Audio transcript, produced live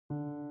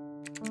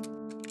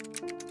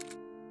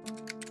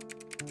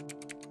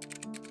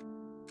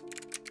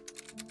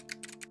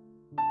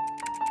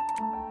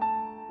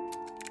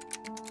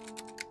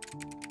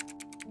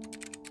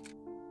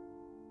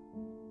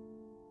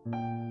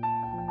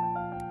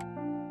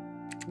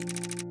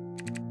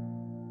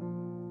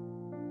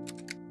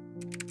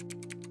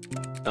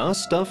Our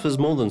stuff is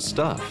more than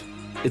stuff.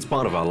 It's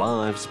part of our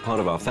lives, part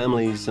of our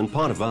families, and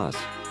part of us.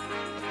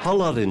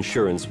 Hollard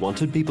Insurance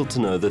wanted people to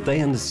know that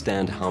they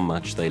understand how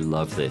much they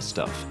love their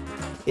stuff.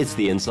 It's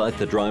the insight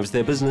that drives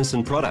their business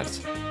and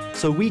products.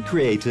 So we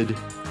created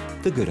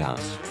The Good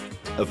House,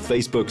 a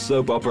Facebook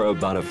soap opera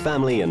about a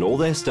family and all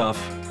their stuff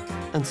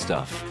and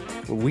stuff.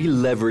 We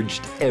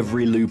leveraged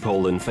every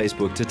loophole in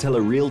Facebook to tell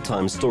a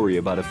real-time story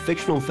about a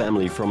fictional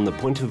family from the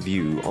point of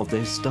view of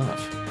their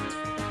stuff.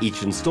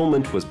 Each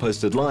installment was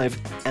posted live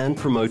and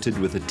promoted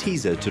with a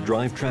teaser to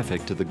drive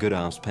traffic to the Good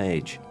House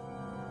page.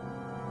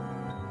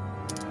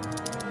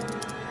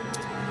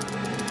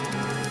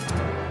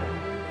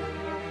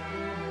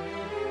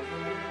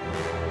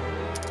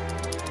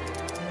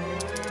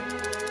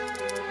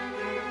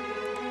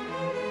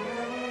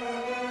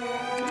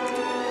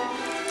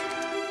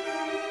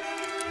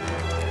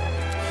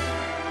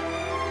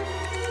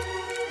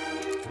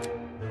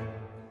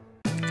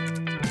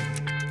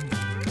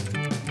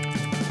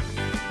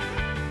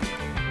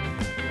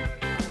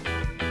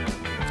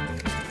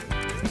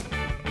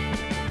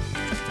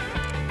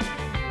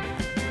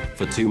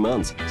 For 2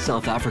 months,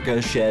 South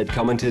Africa shared,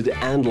 commented,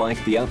 and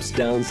liked the ups,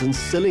 downs, and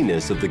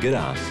silliness of the Good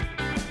House.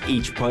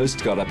 Each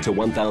post got up to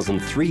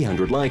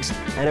 1,300 likes,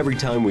 and every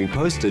time we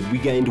posted, we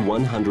gained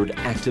 100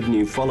 active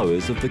new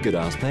followers of the Good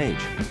House page.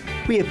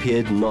 We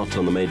appeared not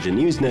on the major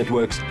news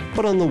networks,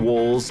 but on the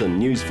walls and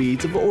news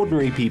feeds of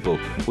ordinary people,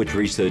 which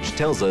research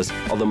tells us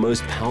are the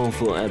most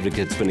powerful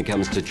advocates when it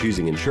comes to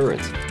choosing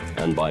insurance.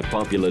 And by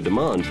popular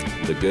demand,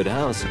 the Good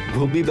House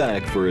will be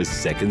back for a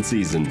second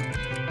season.